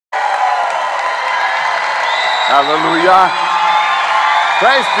Hallelujah.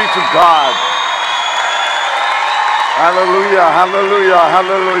 Praise be to God. Hallelujah, hallelujah,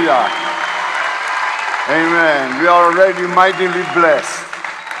 hallelujah. Amen. We are already mightily blessed.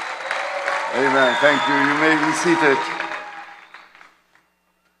 Amen. Thank you. You may be seated.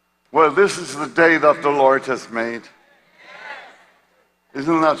 Well, this is the day that the Lord has made.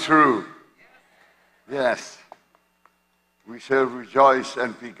 Isn't that true? Yes. We shall rejoice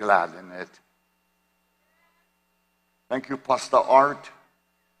and be glad in it. Thank you, Pastor Art.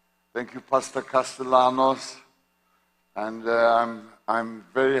 Thank you, Pastor Castellanos. And I'm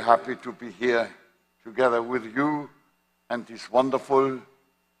very happy to be here together with you and these wonderful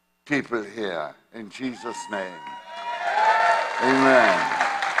people here. In Jesus' name. Amen.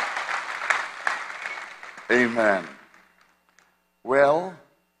 Amen. Well,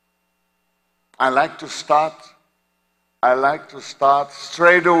 I like to start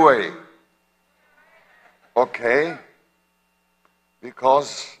straight away. Okay?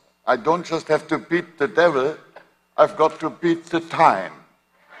 Because I don't just have to beat the devil, I've got to beat the time.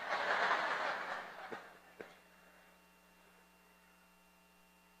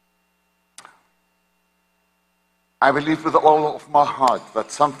 I believe with all of my heart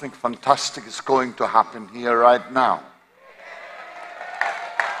that something fantastic is going to happen here right now.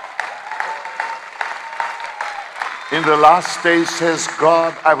 In the last days, says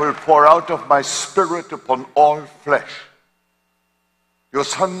God, I will pour out of my spirit upon all flesh. Your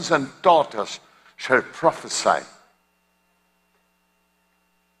sons and daughters shall prophesy.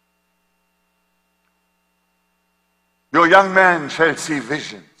 Your young men shall see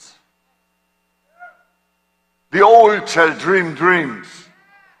visions. The old shall dream dreams.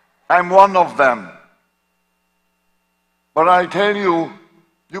 I'm one of them. But I tell you,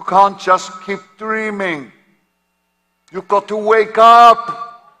 you can't just keep dreaming. You've got to wake up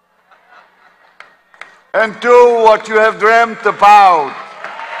and do what you have dreamt about.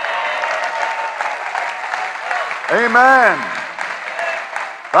 Amen.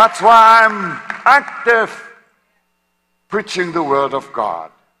 That's why I'm active preaching the Word of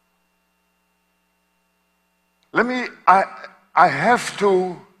God. I have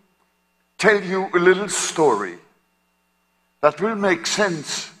to tell you a little story that will make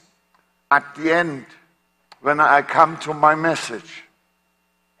sense at the end when I come to my message.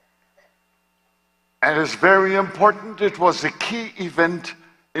 And it's very important. It was a key event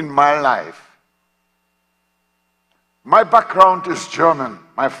in my life. My background is German.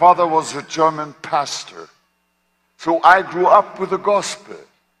 My father was a German pastor. So I grew up with the gospel.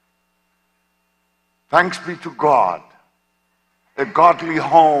 Thanks be to God. A godly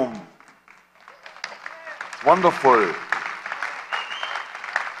home. Wonderful.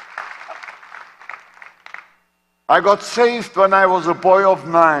 I got saved when I was a boy of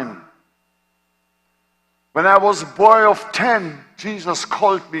 9. When I was a boy of 10, Jesus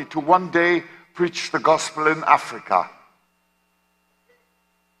called me to one day preach the gospel in Africa.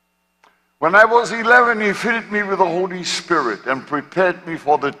 When I was 11, he filled me with the Holy Spirit and prepared me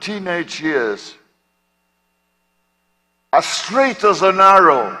for the teenage years. As straight as an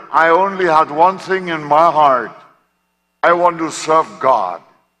arrow, I only had one thing in my heart. I want to serve God.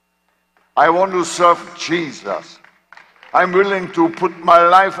 I want to serve Jesus. I'm willing to put my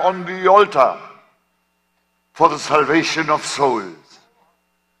life on the altar for the salvation of souls.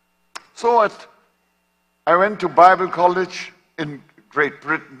 So I went to Bible college in Great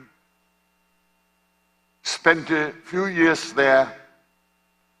Britain, spent a few years there,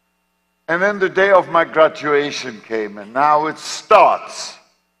 and then the day of my graduation came, and now it starts.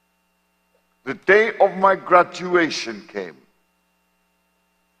 The day of my graduation came.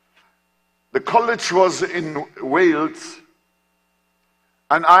 The college was in Wales,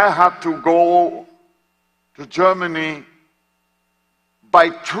 and I had to go to Germany by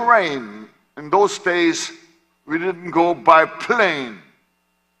train. In those days, we didn't go by plane.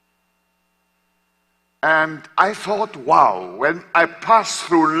 And I thought, wow, when I pass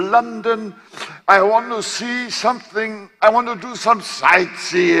through London, I want to see something, I want to do some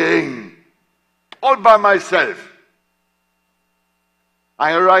sightseeing, all by myself.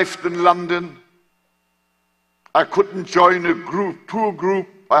 I arrived in London. I couldn't join a tour group.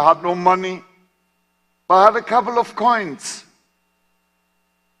 I had no money. But I had a couple of coins.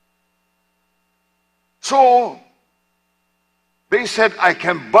 So they said I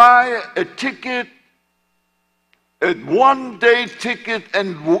can buy a ticket, a one-day ticket,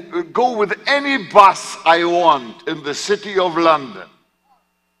 and go with any bus I want in the city of London.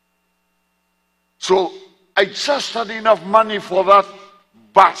 So I just had enough money for that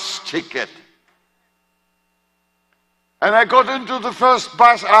bus ticket. And I got into the first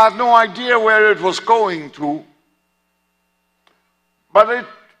bus. I had no idea where it was going to. But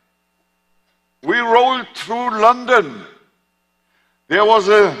we rolled through London. There was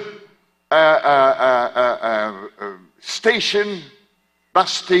a station,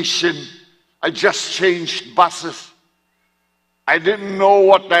 bus station. I just changed buses. I didn't know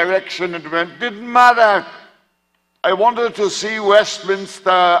what direction it went. Didn't matter. I wanted to see Westminster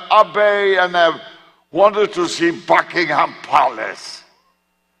Abbey and I wanted to see Buckingham Palace.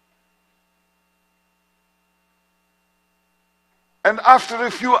 And after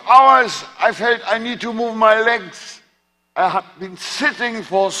a few hours, I felt I need to move my legs. I had been sitting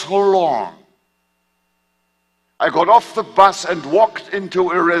for so long. I got off the bus and walked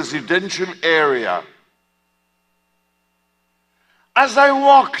into a residential area. As I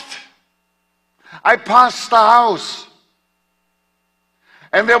walked, I passed the house.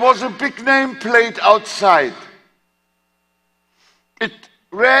 And there was a big nameplate outside. It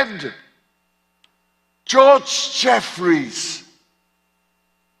read, George Jeffreys.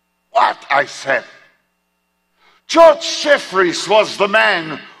 What? I said. George Jeffreys was the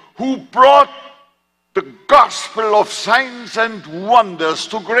man who brought the gospel of signs and wonders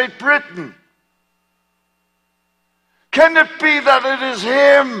to Great Britain. Can it be that it is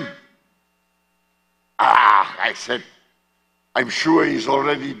him? Ah, I said, I'm sure he's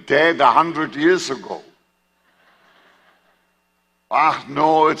already dead 100 years ago. Ah,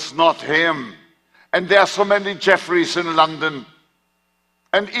 no, it's not him. And there are so many Jeffreys in London.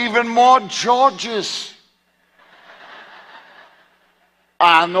 And even more Georges.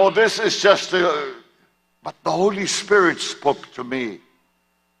 Ah, no, this is just a... But the Holy Spirit spoke to me.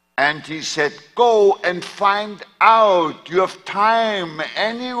 And he said, go and find out. You have time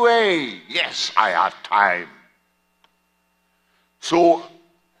anyway. Yes, I had time. So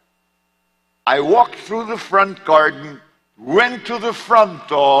I walked through the front garden, went to the front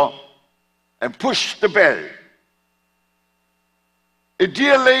door, and pushed the bell. A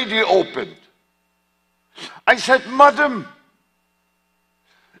dear lady opened. I said, Madam,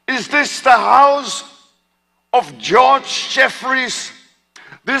 is this the house of George Jeffreys,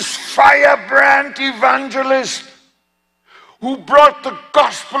 this firebrand evangelist who brought the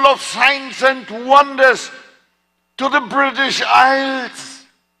gospel of signs and wonders to the British Isles?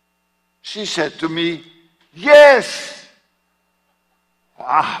 She said to me, yes.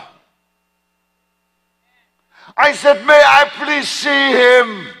 Wow. I said, may I please see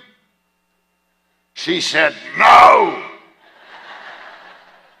him? She said, no.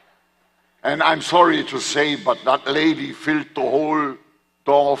 And I'm sorry to say, but that lady filled the whole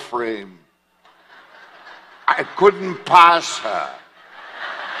door frame. I couldn't pass her.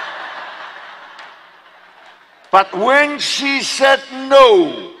 But when she said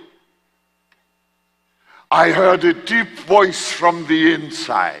no, I heard a deep voice from the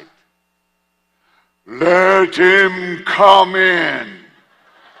inside. Let him come in.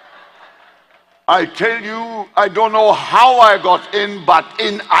 I tell you, I don't know how I got in, but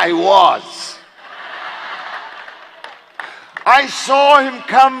in I was. I saw him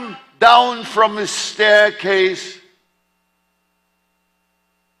come down from his staircase.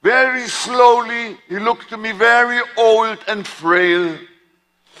 Very slowly, he looked to me very old and frail.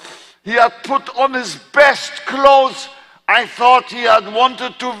 He had put on his best clothes. I thought he had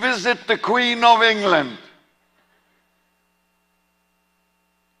wanted to visit the Queen of England.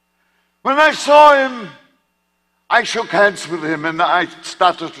 When I saw him, I shook hands with him and I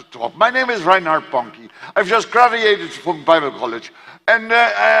started to talk. My name is Reinhard Bonnke. I've just graduated from Bible college. And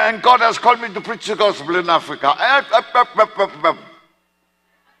God has called me to preach the gospel in Africa.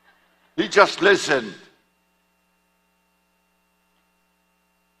 He just listened.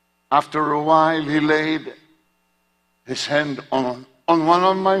 After a while, he laid his hand on one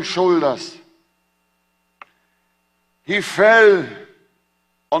of my shoulders. He fell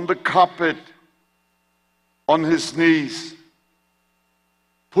on the carpet, on his knees,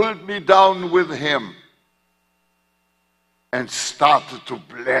 pulled me down with him, and started to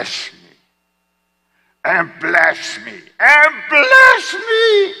bless me, and bless me, and bless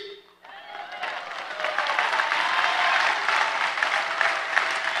me.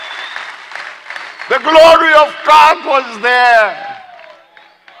 The glory of God was there.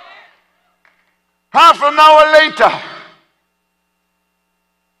 Half an hour later,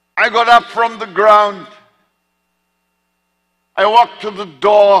 I got up from the ground. I walked to the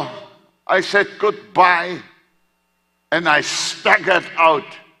door. I said goodbye. And I staggered out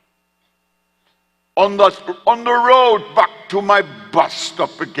on the road back to my bus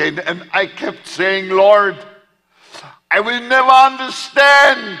stop again. And I kept saying, Lord, I will never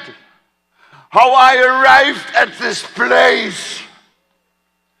understand how I arrived at this place.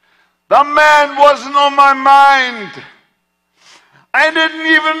 The man wasn't on my mind. I didn't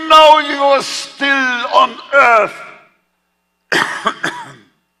even know you were still on earth.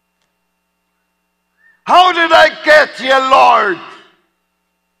 How did I get here, Lord?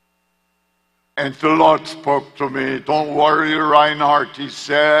 And the Lord spoke to me. Don't worry, Reinhard, he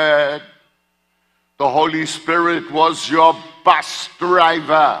said. The Holy Spirit was your bus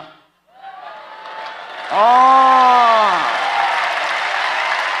driver. Ah.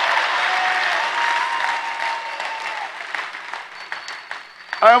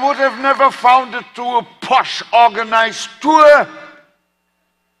 I would have never found it to a posh organized tour,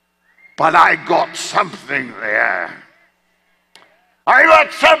 but I got something there. I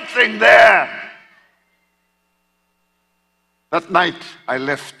got something there. That night I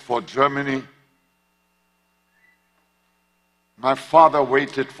left for Germany. My father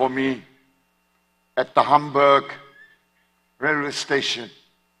waited for me at the Hamburg railway station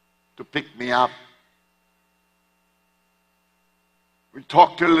to pick me up. We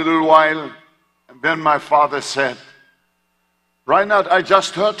talked a little while, and then my father said, Reinhard, I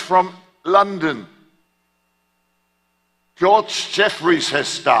just heard from London. George Jeffreys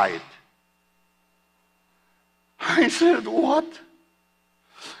has died. I said, what?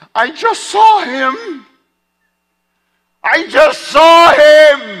 I just saw him. I just saw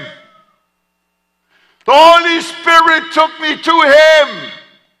him. The Holy Spirit took me to him.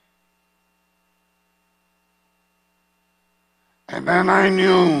 And then I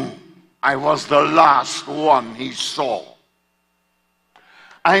knew I was the last one he saw.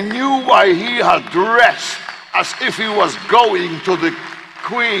 I knew why he had dressed as if he was going to the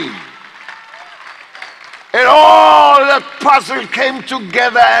Queen. And all that puzzle came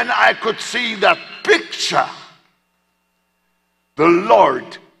together and I could see that picture. The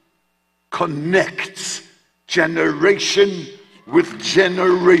Lord connects generation with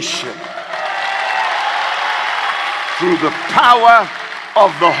generation through the power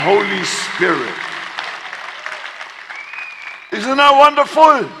of the Holy Spirit. Isn't that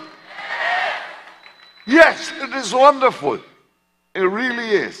wonderful? Yes, it is wonderful. It really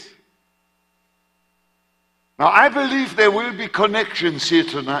is. Now, I believe there will be connections here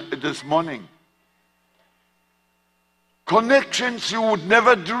tonight, this morning. Connections you would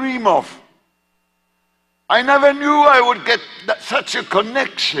never dream of. I never knew I would get such a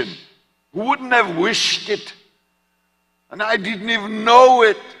connection. Who wouldn't have wished it? And I didn't even know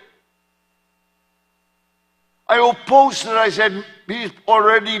it. I opposed it. I said, he's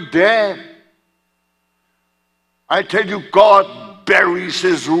already dead. I tell you, God buries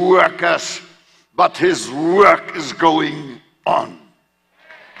his workers, but his work is going on.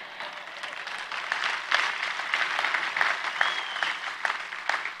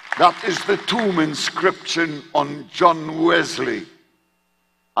 That is the tomb inscription on John Wesley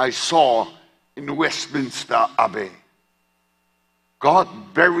I saw in Westminster Abbey. God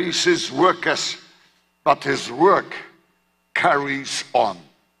buries his workers, but his work carries on.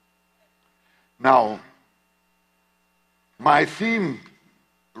 Now, my theme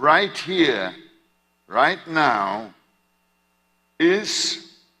right here, right now,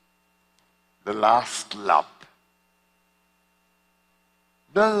 is the last lap.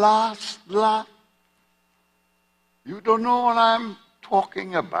 The last lap. You don't know what I'm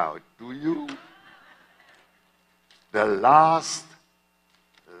talking about, do you? The last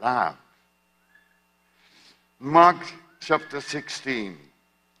lap. Mark chapter 16.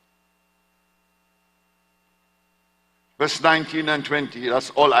 Verse 19 and 20, that's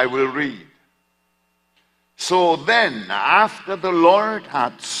all I will read. So then, after the Lord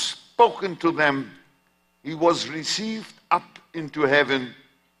had spoken to them, he was received up into heaven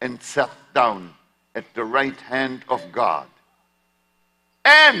and sat down at the right hand of God.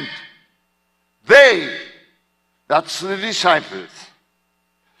 And they, that's the disciples,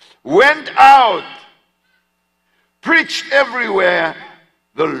 went out, preached everywhere,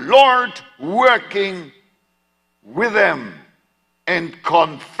 the Lord working with them and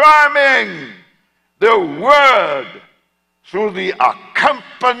confirming the word through the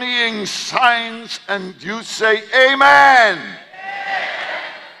accompanying signs. And you say amen. Amen.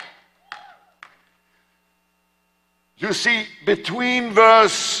 You see, between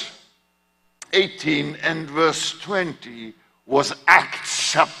verse 18 and verse 20 was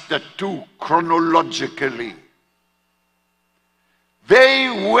Acts chapter 2 chronologically.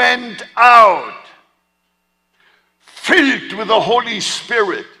 They went out filled with the Holy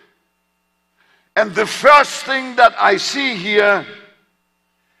Spirit. And the first thing that I see here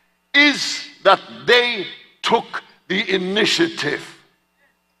is that they took the initiative.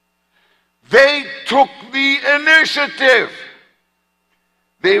 They took the initiative.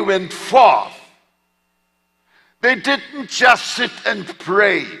 They went forth. They didn't just sit and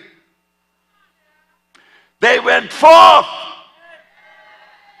pray. They went forth.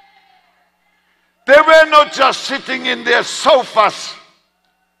 They were not just sitting in their sofas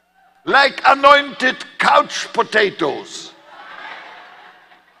like anointed couch potatoes.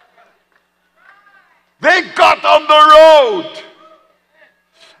 They got on the road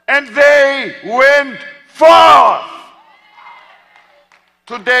and they went forth.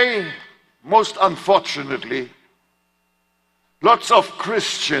 Today, most unfortunately, lots of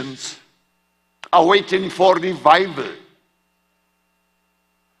Christians are waiting for revival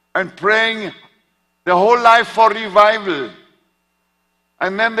and praying their whole life for revival.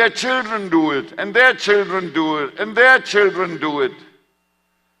 And then their children do it, and their children do it, and their children do it.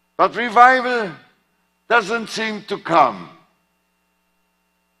 But revival doesn't seem to come.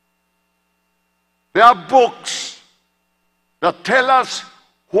 There are books that tell us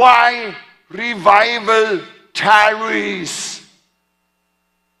why revival tarries.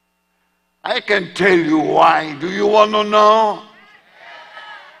 I can tell you why. Do you want to know?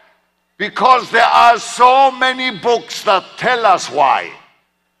 Because there are so many books that tell us why.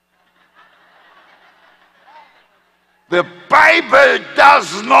 The Bible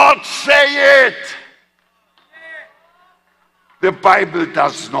does not say it. The Bible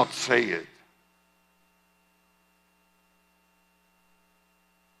does not say it.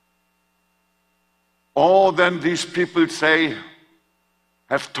 Oh, then these people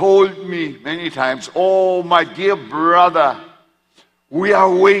have told me many times, oh, my dear brother, we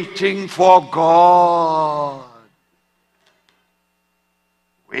are waiting for God.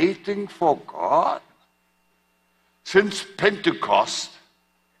 Waiting for God? Since Pentecost,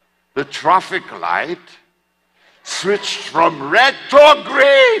 the traffic light switched from red to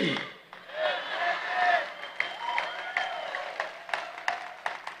green.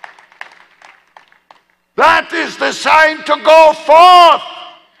 That is the sign to go forth.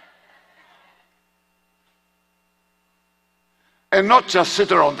 And not just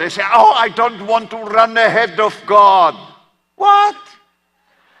sit around. They say, oh, I don't want to run ahead of God. What?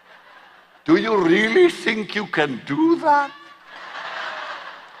 Do you really think you can do that?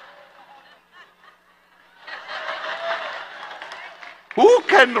 Who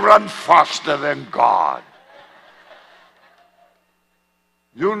can run faster than God?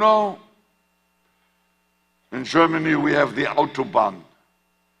 You know, in Germany we have the Autobahn,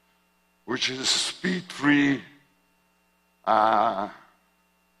 which is speed-free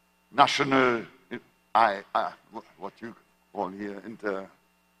national, what you call here,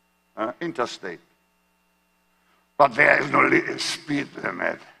 interstate. But there is no speed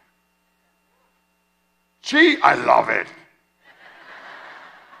limit. Gee, I love it.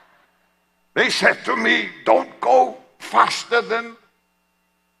 They said to me, don't go faster than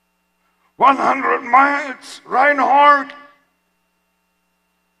 100 miles, Reinhard.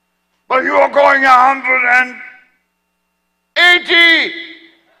 But you are going 180.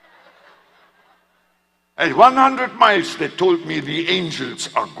 At 100 miles, they told me the angels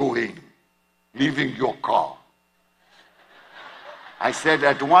are going, leaving your car. I said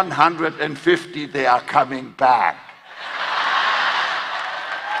at 150, they are coming back.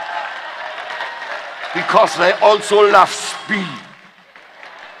 Because they also love speed.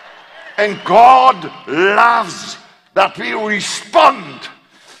 And God loves that we respond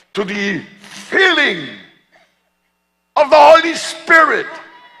to the filling of the Holy Spirit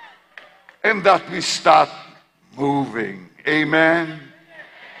and that we start moving. Amen.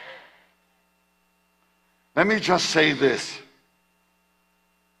 Let me just say this.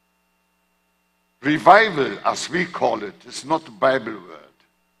 Revival, as we call it, is not a Bible word.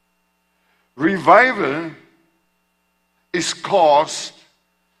 Revival is caused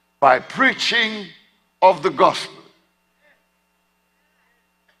by preaching of the gospel.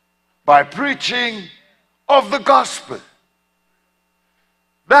 By preaching of the gospel.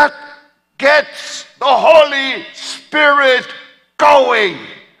 That gets the Holy Spirit going.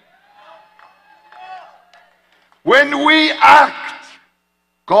 When we act,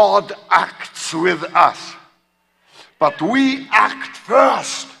 God acts with us. But we act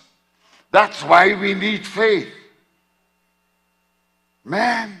first. That's why we need faith.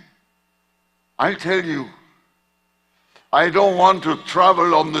 Man, I tell you, I don't want to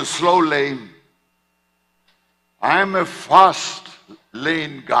travel on the slow lane. I'm a fast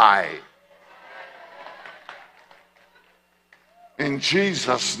lane guy. In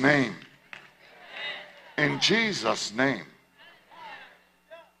Jesus' name. In Jesus' name.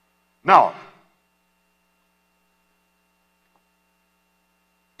 Now,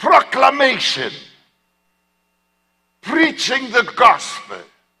 proclamation, preaching the gospel,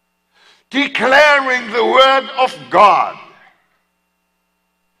 declaring the word of God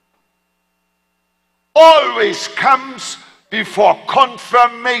always comes before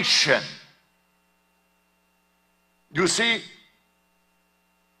confirmation. You see,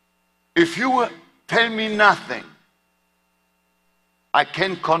 if you tell me nothing, I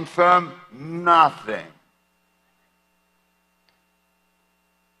can confirm nothing.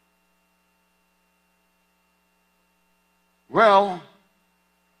 Well,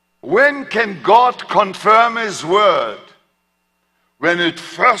 when can God confirm his word? When it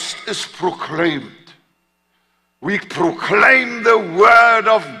first is proclaimed. We proclaim the word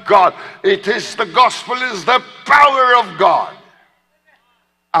of God. It is the gospel, is the power of God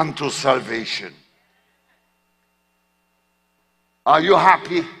unto salvation. Are you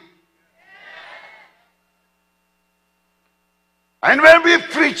happy? And when we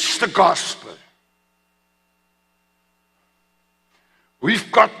preach the gospel,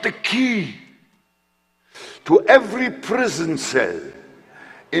 we've got the key to every prison cell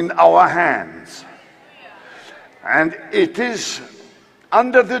in our hands. And it is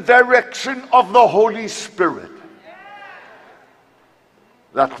under the direction of the Holy Spirit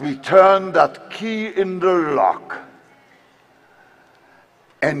that we turn that key in the lock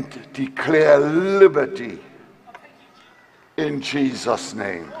and declare liberty in Jesus'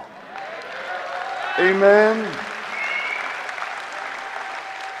 name. Amen.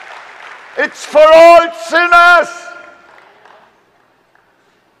 It's for all sinners.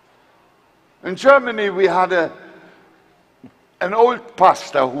 In Germany, we had an old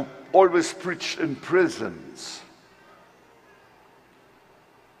pastor who always preached in prisons.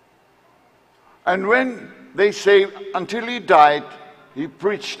 And when they say until he died, he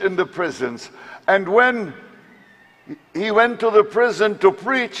preached in the prisons. And when he went to the prison to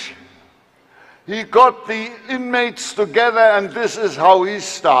preach, he got the inmates together, and this is how he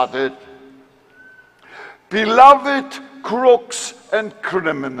started. Beloved crooks and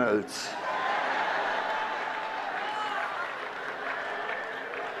criminals.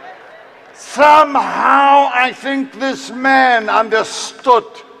 Somehow I think this man understood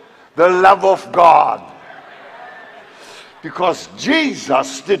the love of God. Because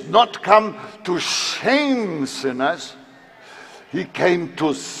Jesus did not come to shame sinners. He came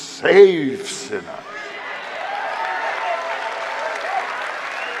to save sinners.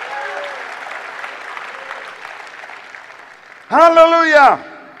 Hallelujah.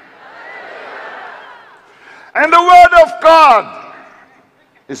 And the word of God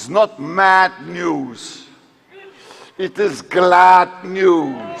is not mad news. It is glad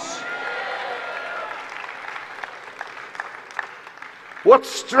news. What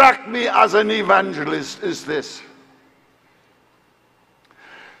struck me as an evangelist is this.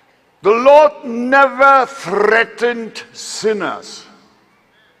 The Lord never threatened sinners.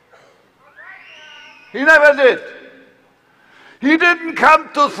 He never did. He didn't come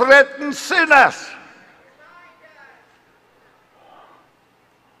to threaten sinners.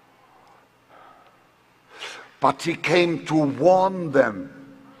 But he came to warn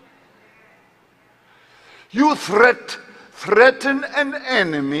them. You threaten an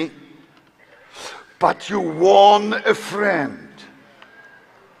enemy, but you warn a friend.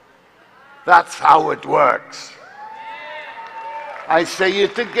 That's how it works. I say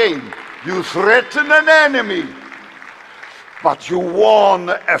it again. You threaten an enemy, but you warn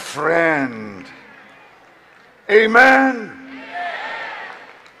a friend. Amen?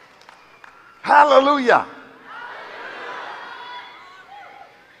 Hallelujah.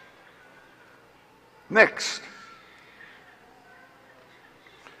 Next.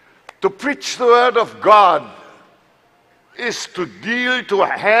 To preach the word of God is to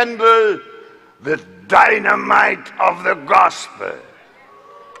handle the dynamite of the gospel.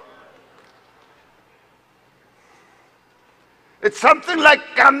 It's something like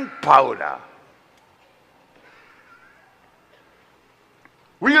gunpowder.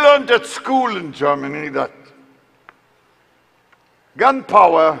 We learned at school in Germany that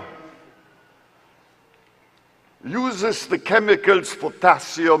gunpowder uses the chemicals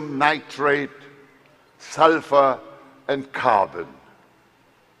potassium, nitrate, sulfur, and carbon.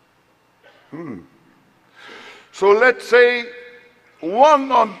 So let's say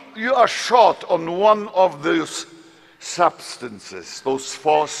you are short on one of those substances, those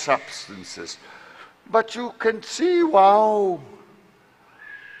 4 substances. But you can see, wow,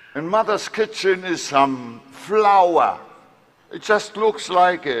 in Mother's kitchen is some flour. It just looks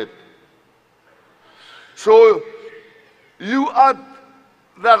like it. So you are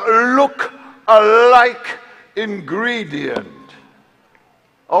that look alike ingredient.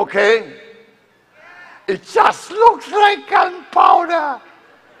 Okay? It just looks like gunpowder,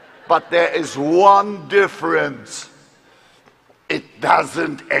 But there is one difference. It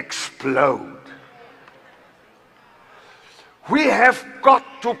doesn't explode. We have got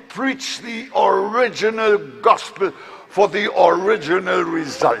to preach the original gospel for the original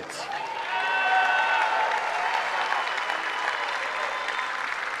results.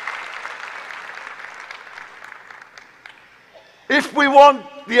 If we want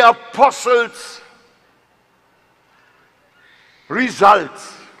the apostles'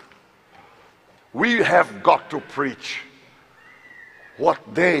 results, we have got to preach what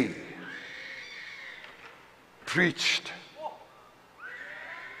they preached.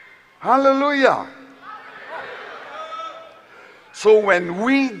 Hallelujah. So when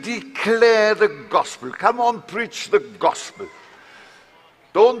we declare the gospel, come on, preach the gospel.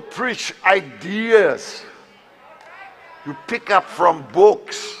 Don't preach ideas you pick up from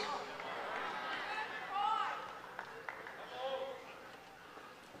books.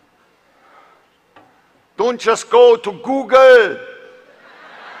 Don't just go to Google.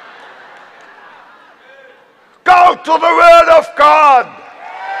 Go to the Word of God.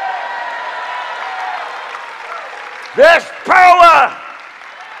 There's power.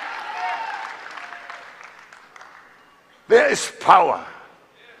 There is power.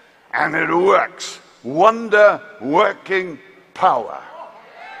 And it works. Wonder-working power.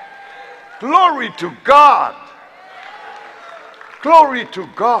 Glory to God. Glory to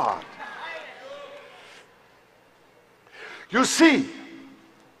God. You see,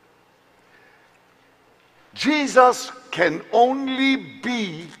 Jesus can only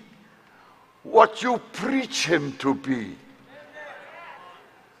be what you preach him to be.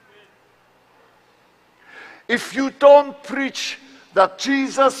 If you don't preach that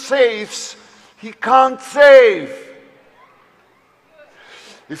Jesus saves, he can't save.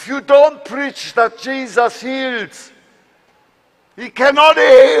 If you don't preach that Jesus heals, he cannot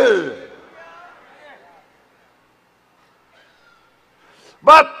heal.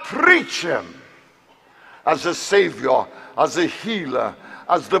 But preach him as a Savior, as a healer,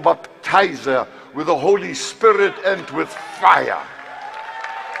 as the baptizer with the Holy Spirit and with fire.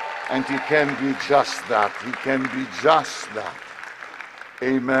 And he can be just that. He can be just that.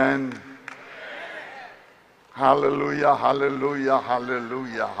 Amen. Hallelujah, hallelujah,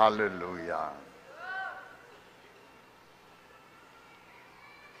 hallelujah, hallelujah.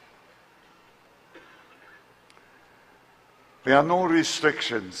 There are no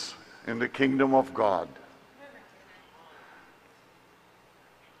restrictions in the kingdom of God.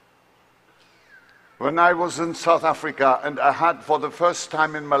 When I was in South Africa and I had for the first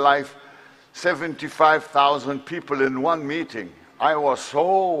time in my life 75,000 people in one meeting, I was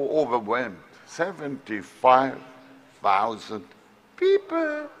so overwhelmed. 75,000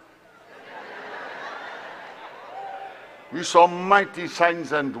 people. We saw mighty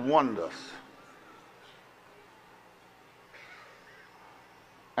signs and wonders.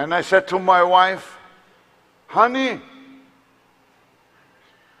 And I said to my wife, honey,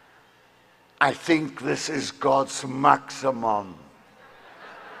 I think this is God's maximum.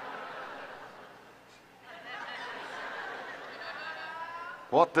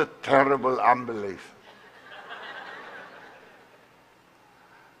 What a terrible unbelief.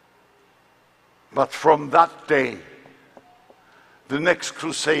 But from that day, the next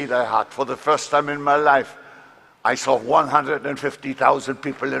crusade I had, for the first time in my life, I saw 150,000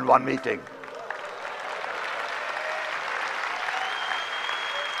 people in one meeting.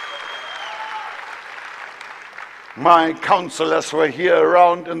 My counselors were here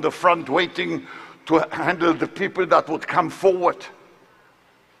around in the front waiting to handle the people that would come forward.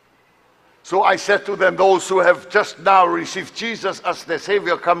 So I said to them, those who have just now received Jesus as their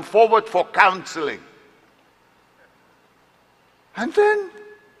Savior, come forward for counseling. And then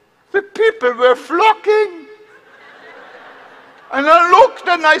the people were flocking. And I looked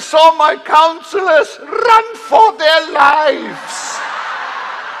and I saw my counselors run for their lives.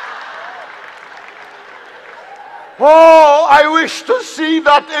 Oh, I wish to see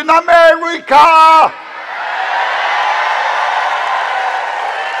that in America.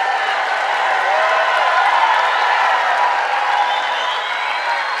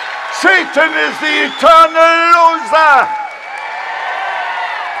 Satan is the eternal loser.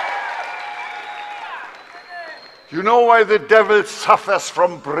 You know why the devil suffers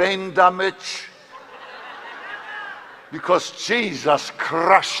from brain damage? Because Jesus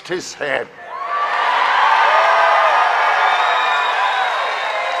crushed his head.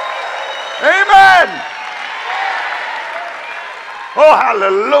 Amen. Oh,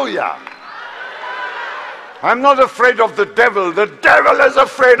 hallelujah. I'm not afraid of the devil. The devil is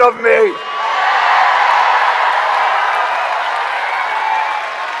afraid of me.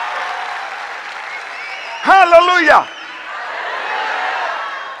 Hallelujah.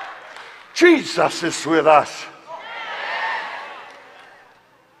 Jesus is with us.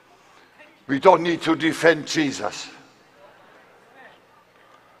 We don't need to defend Jesus.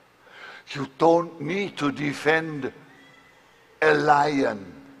 You don't need to defend a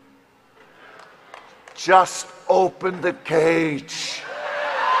lion. Just open the cage.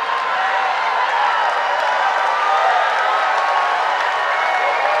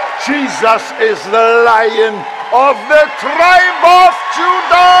 Jesus is the Lion of the tribe of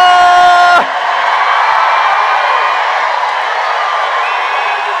Judah.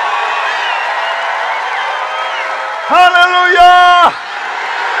 Hallelujah.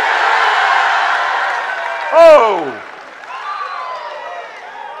 Oh.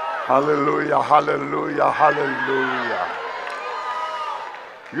 Hallelujah, hallelujah, hallelujah.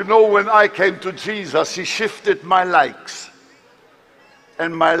 You know, when I came to Jesus, he shifted my likes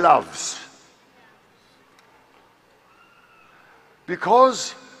and my loves.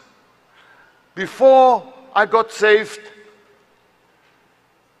 Because before I got saved,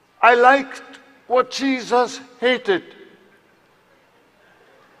 I liked what Jesus hated.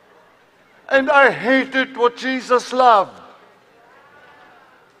 And I hated what Jesus loved.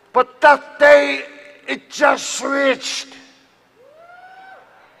 But that day, it just switched.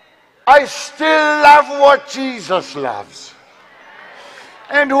 I still love what Jesus loves.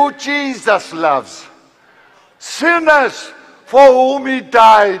 And who Jesus loves. Sinners for whom he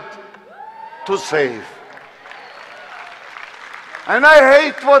died to save. And I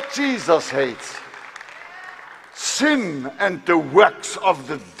hate what Jesus hates. Sin and the works of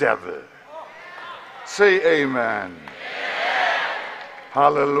the devil. Say amen.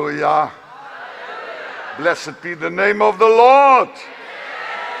 Hallelujah. Blessed be the name of the Lord.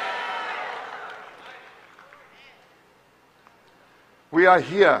 We are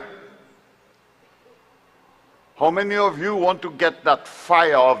here. How many of you want to get that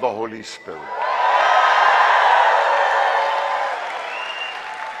fire of the Holy Spirit?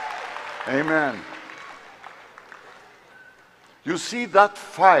 Amen. You see, that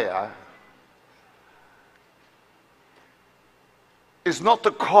fire is not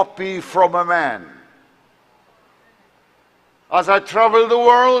a copy from a man. As I travel the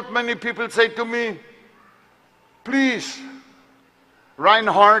world, many people say to me, please,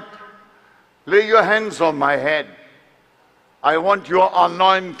 Reinhard, lay your hands on my head. I want your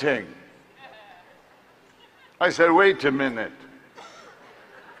anointing. I said, wait a minute.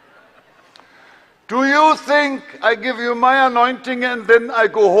 Do you think I give you my anointing and then I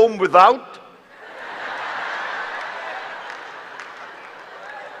go home without?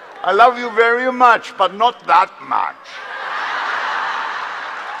 I love you very much, but not that much.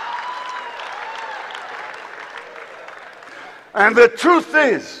 And the truth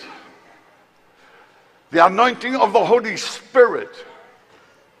is, the anointing of the Holy Spirit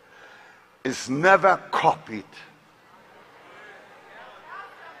is never copied.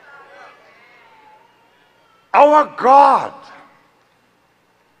 Our God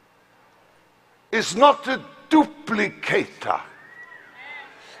is not a duplicator.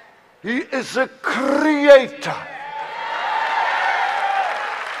 He is a creator.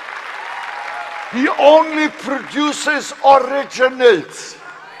 He only produces originals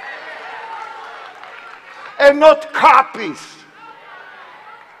and not copies.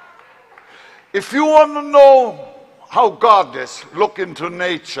 If you want to know how God is, look into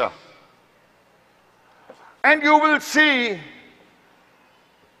nature. And you will see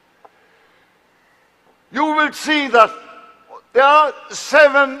that there are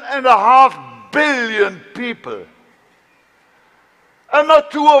 7.5 billion people. And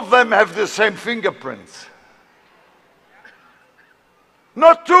not 2 of them have the same fingerprints.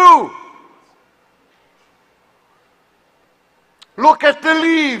 Not 2. Look at the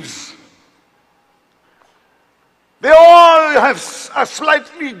leaves. They all have a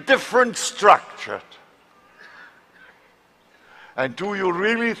slightly different structure. And do you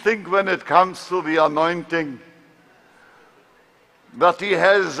really think when it comes to the anointing that he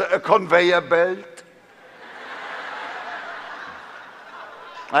has a conveyor belt?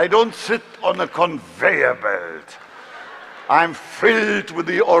 I don't sit on a conveyor belt. I'm filled with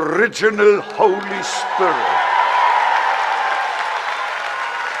the original Holy Spirit.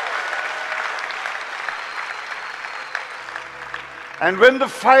 And when the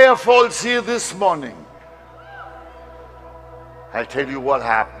fire falls here this morning, I'll tell you what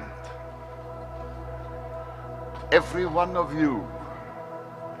happened. Every one of you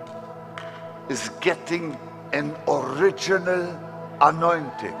is getting an original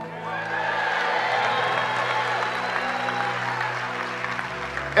anointing.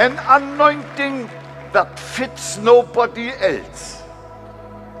 An anointing that fits nobody else.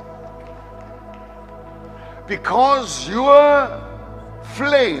 Because your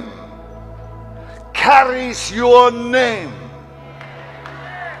flame carries your name.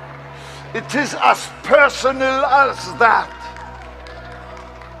 It is as personal as that.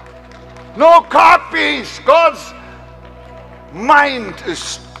 No copies. God's mind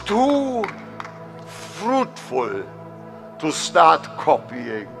is too fruitful to start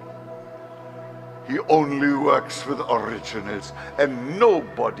copying. He only works with originals, and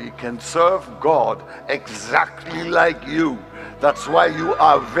nobody can serve God exactly like you. That's why you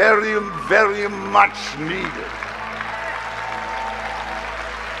are very, very much needed.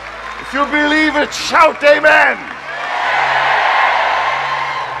 If you believe it, shout amen.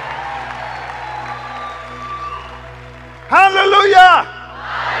 Hallelujah.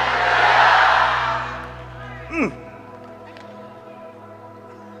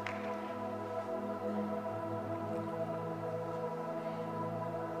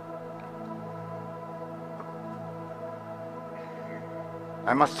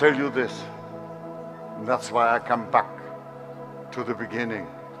 I must tell you this, and that's why I come back to the beginning,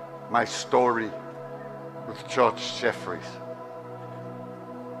 my story with George Jeffries.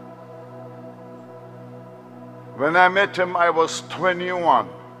 When I met him, I was 21.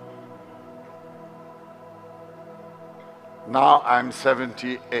 Now I'm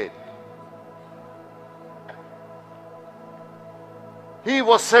 78. He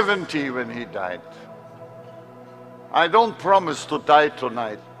was 70 when he died. I don't promise to die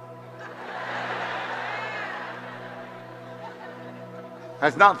tonight.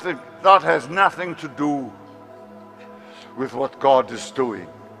 That has nothing to do with what God is doing.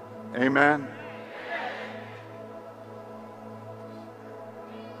 Amen.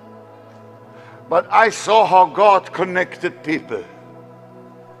 But I saw how God connected people.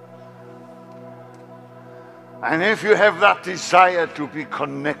 And if you have that desire to be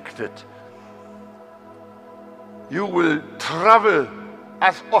connected, you will travel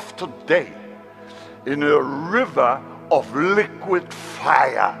as of today in a river of liquid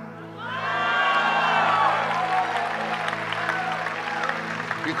fire.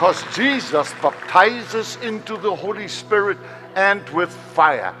 Because Jesus baptizes into the Holy Spirit and with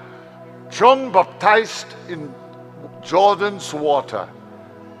fire. John baptized in Jordan's water.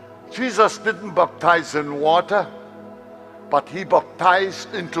 Jesus didn't baptize in water, but he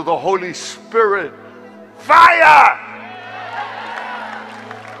baptized into the Holy Spirit. Fire!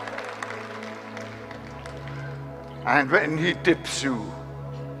 And when he dips you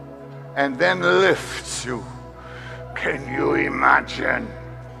and then lifts you, can you imagine?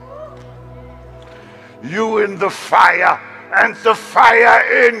 You in the fire and the fire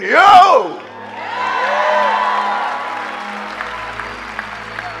in you.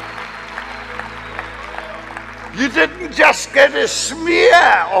 You didn't just get a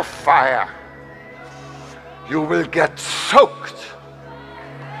smear of fire. You will get soaked.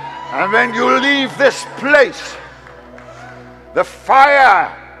 And when you leave this place, the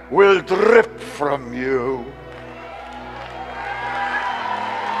fire will drip from you.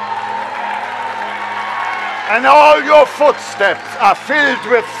 And all your footsteps are filled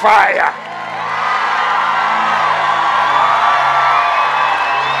with fire.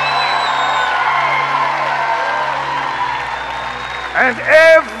 And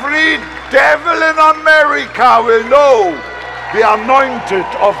every devil in America will know the anointed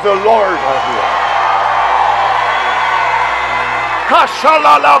of the Lord are here.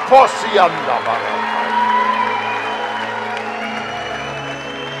 Kashalala posianda.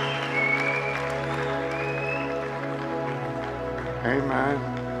 Amen.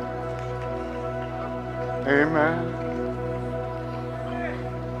 Amen.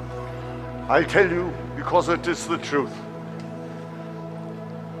 I tell you, because it is the truth.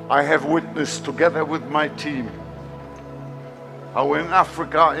 I have witnessed together with my team how in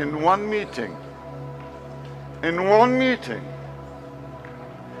Africa in one meeting,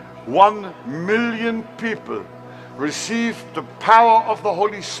 1 million people received the power of the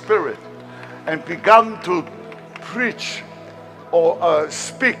Holy Spirit and began to preach or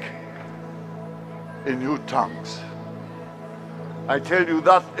speak in new tongues. I tell you,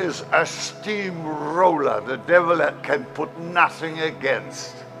 that is a steamroller the devil can put nothing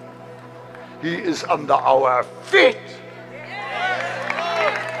against. He is under our feet.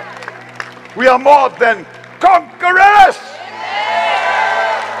 We are more than conquerors.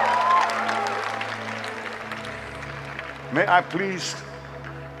 May I please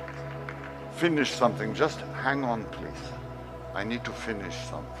finish something? Just hang on, please. I need to finish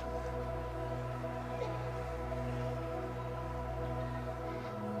something.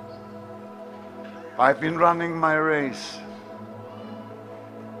 I've been running my race.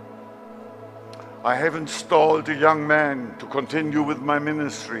 I have installed a young man to continue with my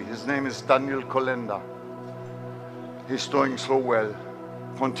ministry. His name is Daniel Kolenda. He's doing so well,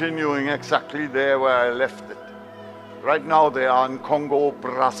 continuing exactly there where I left it. Right now they are in Congo,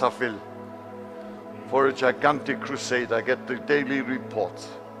 Brazzaville, for a gigantic crusade. I get the daily reports.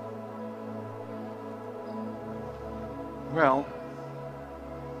 Well,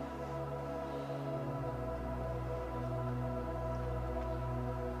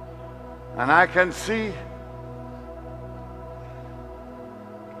 and I can see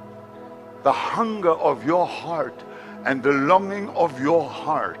the hunger of your heart and the longing of your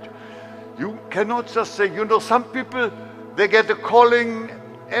heart. You cannot just say, you know, some people, they get a calling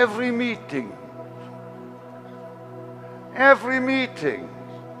every meeting. Every meeting.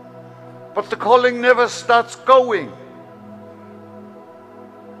 But the calling never starts going.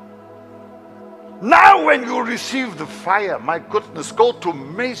 Now when you receive the fire, my goodness, go to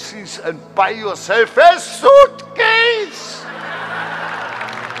Macy's and buy yourself a suitcase.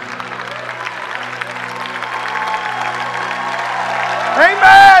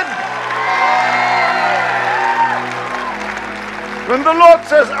 Amen. When the Lord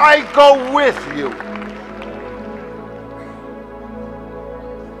says, I go with you,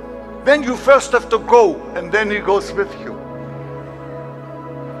 then you first have to go, and then He goes with you.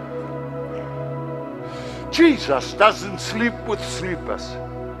 Jesus doesn't sleep with sleepers.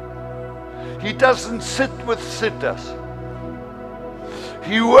 He doesn't sit with sitters.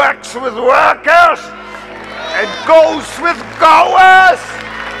 He works with workers and goes with goers.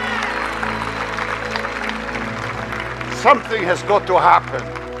 Something has got to happen,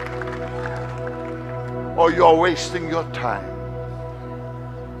 or you're wasting your time.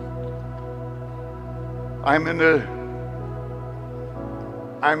 I'm in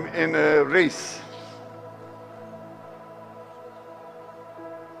a race.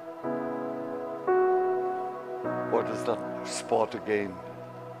 What is that sport again?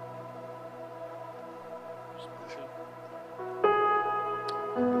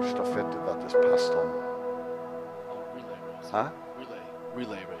 The Staffette, that is passed on. Relay race. Huh?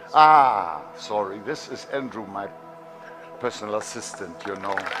 Relay race. Ah, sorry. This is Andrew, my personal assistant, you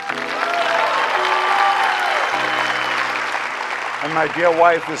know. And my dear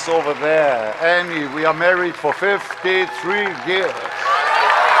wife is over there. Annie, we are married for 53 years.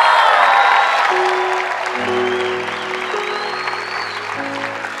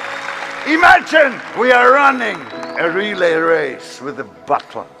 Imagine we are running a relay race with a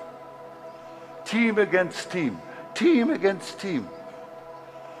baton. Team against team. Team against team.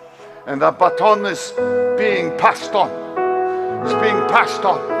 And the baton is being passed on. It's being passed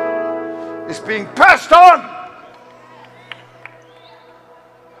on. It's being passed on.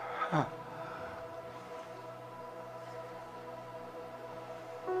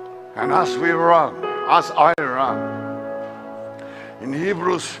 And as we run, as I run, in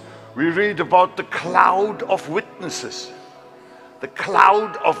Hebrews we read about the cloud of witnesses. The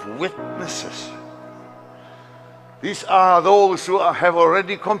cloud of witnesses. These are those who have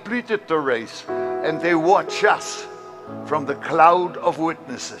already completed the race, and they watch us from the cloud of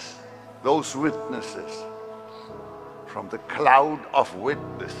witnesses. Those witnesses from the cloud of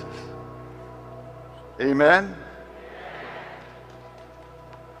witnesses. Amen.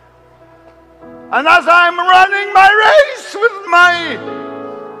 And as I'm running my race with my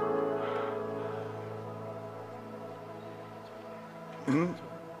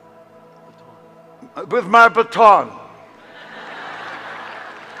baton,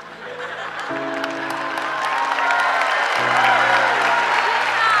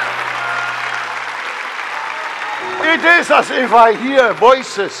 it is as if I hear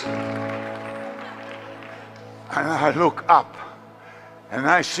voices, and I look up and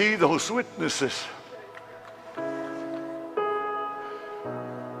I see those witnesses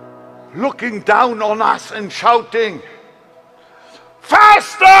looking down on us and shouting,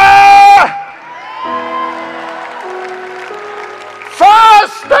 "Faster!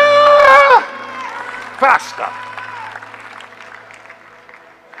 Faster! Faster!"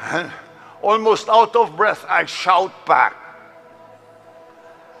 And almost out of breath, I shout back.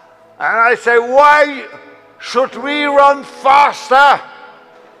 And I say, "Why should we run faster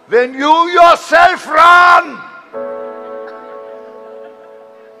than you yourself run?"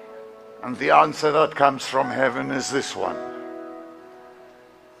 And the answer that comes from heaven is this one.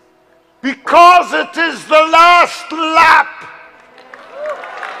 Because it is the last lap.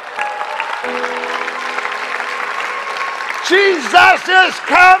 Jesus is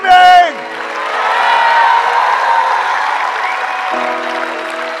coming.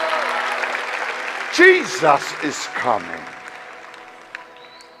 Jesus is coming.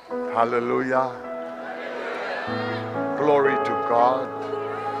 Hallelujah. Glory to God.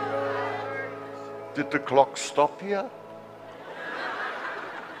 Did the clock stop here?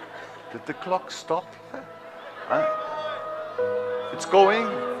 Did the clock stop here? Huh? It's going?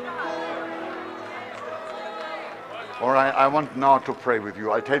 All right, I want now to pray with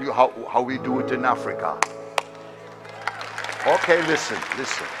you. I'll tell you how we do it in Africa. Okay, listen.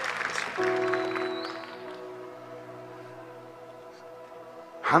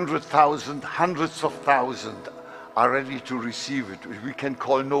 100,000, hundreds of thousands are ready to receive it. We can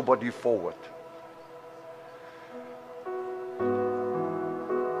call nobody forward.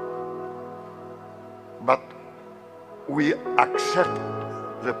 But we accept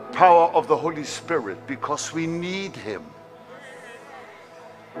the power of the Holy Spirit because we need Him.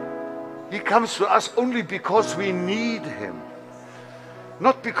 He comes to us only because we need Him,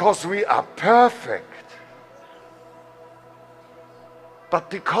 not because we are perfect, but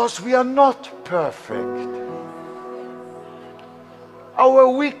because we are not perfect. Our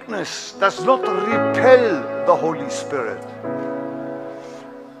weakness does not repel the Holy Spirit.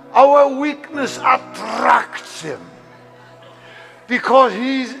 Our weakness attracts Him because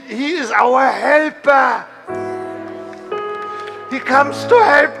He is our helper. He comes to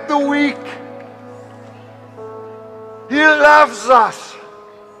help the weak. He loves us.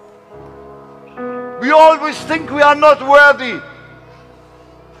 We always think we are not worthy.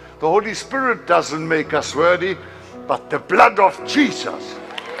 The Holy Spirit doesn't make us worthy, but the blood of Jesus.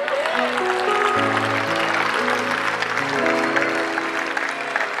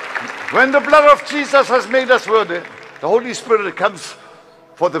 When the blood of Jesus has made us worthy, the Holy Spirit comes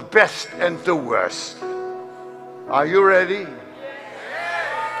for the best and the worst. Are you ready?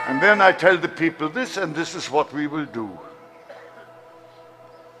 And then I tell the people this, and this is what we will do.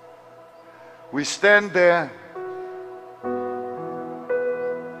 We stand there,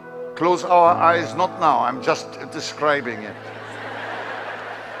 close our eyes, not now, I'm just describing it.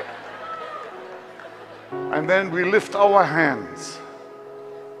 And then we lift our hands.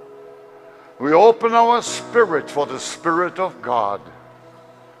 We open our spirit for the Spirit of God.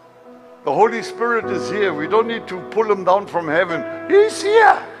 The Holy Spirit is here. We don't need to pull Him down from heaven. He's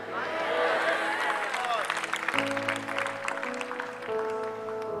here.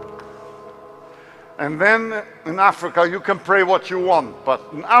 And then in Africa, you can pray what you want. But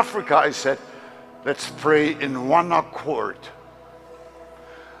in Africa, I said, let's pray in one accord.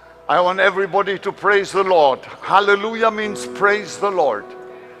 I want everybody to praise the Lord. Hallelujah means praise the Lord.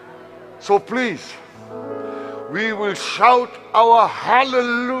 So please, we will shout our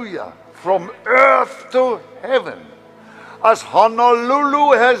hallelujah from earth to heaven as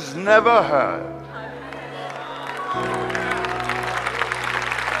Honolulu has never heard.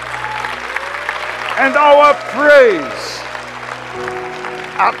 And our praise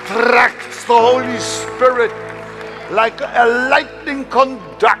attracts the Holy Spirit like a lightning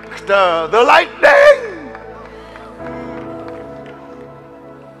conductor. The lightning!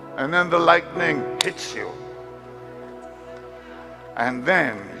 And then the lightning hits you. And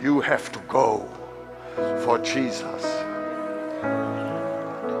then you have to go for Jesus.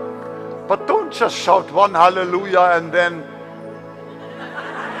 But don't just shout one hallelujah and then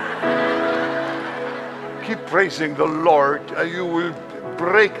keep praising the Lord. You will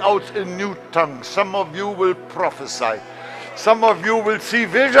break out in new tongues. Some of you will prophesy. Some of you will see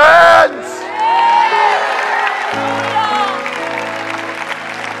visions.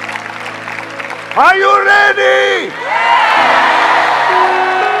 Are you ready?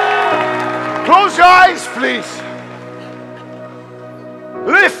 Close your eyes, please.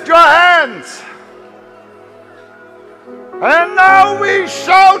 Lift your hands. And now we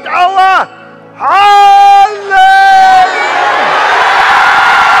shout our hallelujah.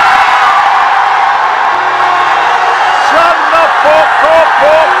 Shanda poko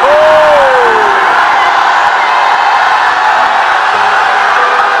poko.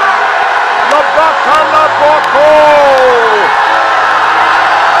 La baka la poko.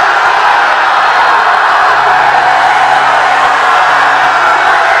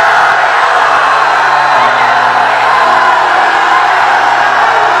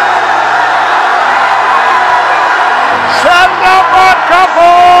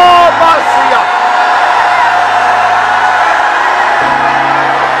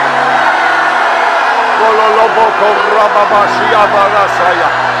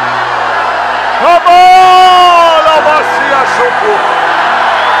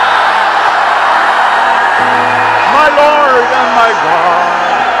 My Lord and my God,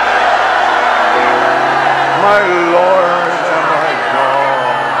 my Lord and my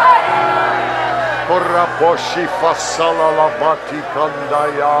God. Oraposhi fasala labati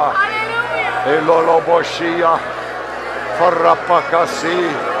kandaya. Eloloboshia. Farapakasi.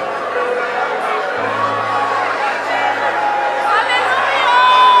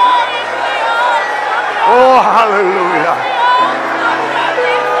 Oh, hallelujah.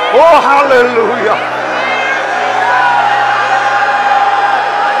 Oh, hallelujah.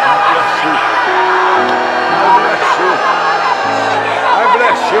 I bless you. I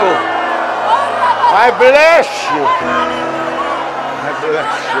bless you. I bless you. I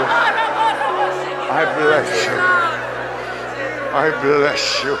bless you. I bless you. I bless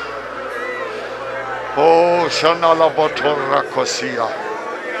you. Oh, Shanala Botorra Kosia.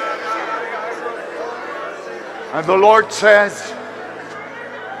 And the Lord says,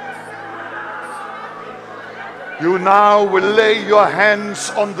 you now will lay your hands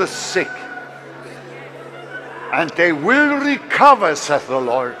on the sick, and they will recover, saith the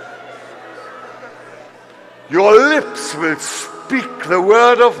Lord. Your lips will speak the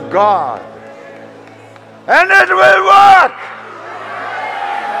word of God, and it will work.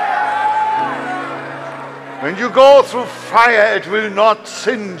 When you go through fire, it will not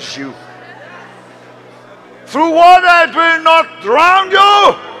singe you. Through water, it will not drown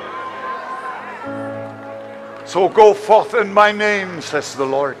you. So go forth in my name, says the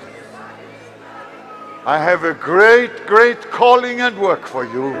Lord. I have a great, great calling and work for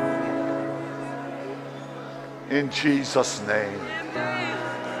you. In Jesus' name.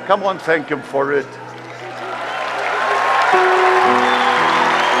 Come on, thank him for it.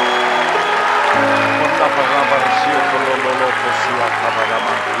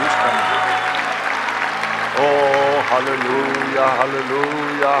 Oh, hallelujah,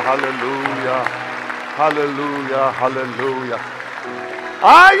 hallelujah, hallelujah, hallelujah, hallelujah.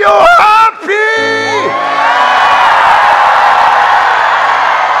 Are you happy?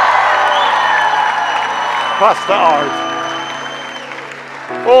 Pastor Art.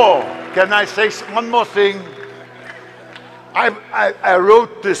 Oh, can I say one more thing? I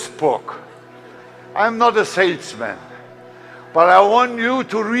wrote this book. I'm not a salesman, but I want you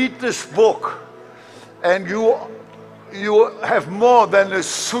to read this book, and you have more than a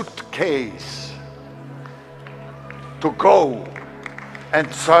suitcase to go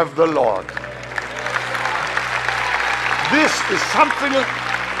and serve the Lord. This is something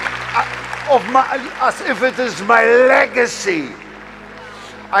of my, as if it is my legacy.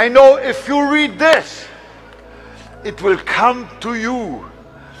 I know if you read this, it will come to you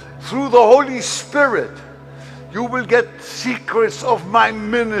through the Holy Spirit. You will get secrets of my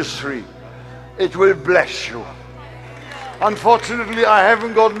ministry. It will bless you. Unfortunately, I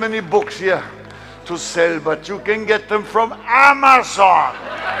haven't got many books here to sell, but you can get them from Amazon.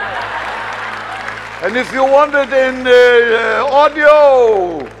 And if you want it in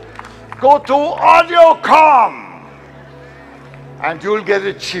audio, go to Audiocom, and you'll get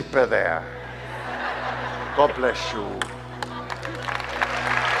it cheaper there. God bless you.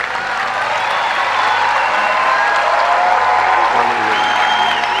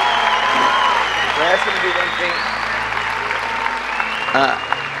 That's going to be one thing.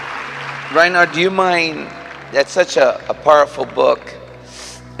 Reinhard, do you mind? That's such a powerful book.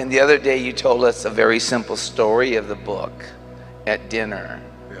 And the other day you told us a very simple story of the book at dinner.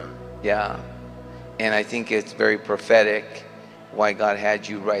 Yeah. And I think it's very prophetic why God had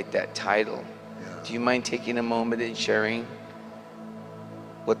you write that title. Yeah. Do you mind taking a moment and sharing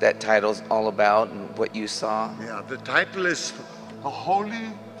what that title's all about and what you saw? Yeah, the title is The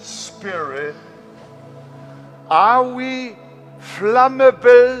Holy Spirit. Are we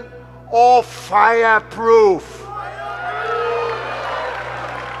flammable or fireproof?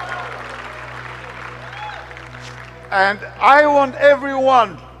 And I want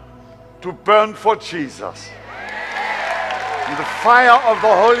everyone to burn for Jesus. In the fire of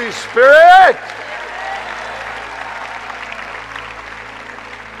the Holy Spirit.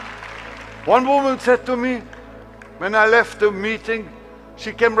 One woman said to me, when I left the meeting,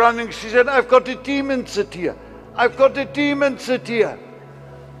 she came running, she said, I've got a demon sit here. I've got a demon sit here.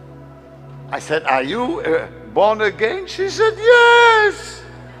 I said, are you born again? She said, yes.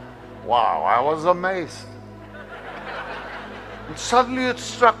 Wow, I was amazed. And suddenly it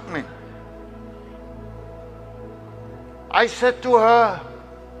struck me. I said to her,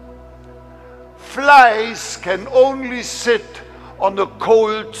 flies can only sit on a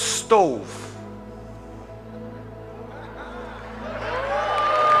cold stove.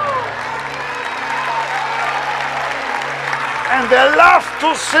 And they love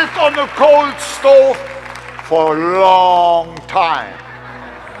to sit on a cold stove for a long time.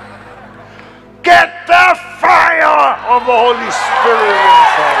 Get the fire of the Holy Spirit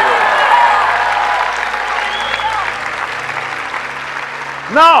inside you.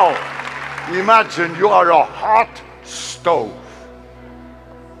 Now, imagine you are a hot stove.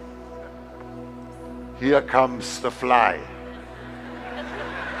 Here comes the fly.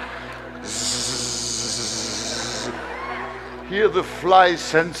 Zzz. Here the fly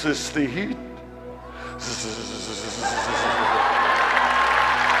senses the heat.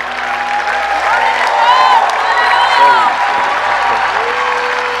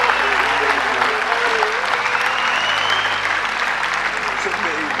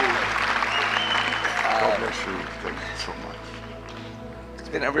 God bless you. Thank you so much. It's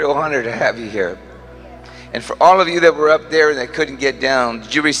been a real honor to have you here. And for all of you that were up there and that couldn't get down,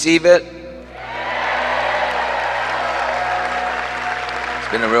 did you receive it? It's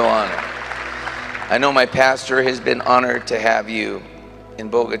been a real honor. I know my pastor has been honored to have you in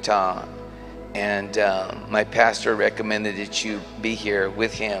Bogota, and my pastor recommended that you be here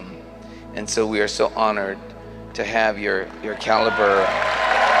with him, and so we are so honored to have your caliber.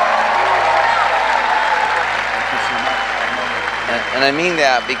 And I mean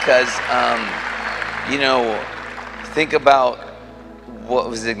that because, you know, think about what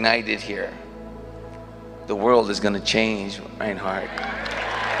was ignited here. The world is going to change, Reinhard,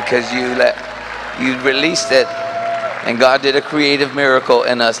 because you released it, and God did a creative miracle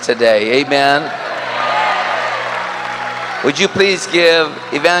in us today. Amen. Would you please give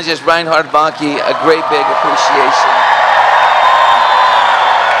Evangelist Reinhard Bonnke a great big appreciation?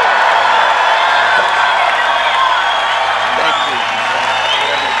 Thank you.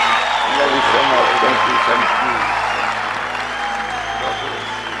 I love you so much. Thank you. Thank you.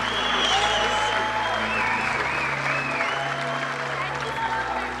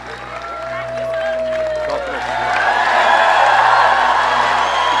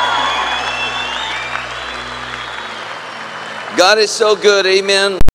 God is so good, amen.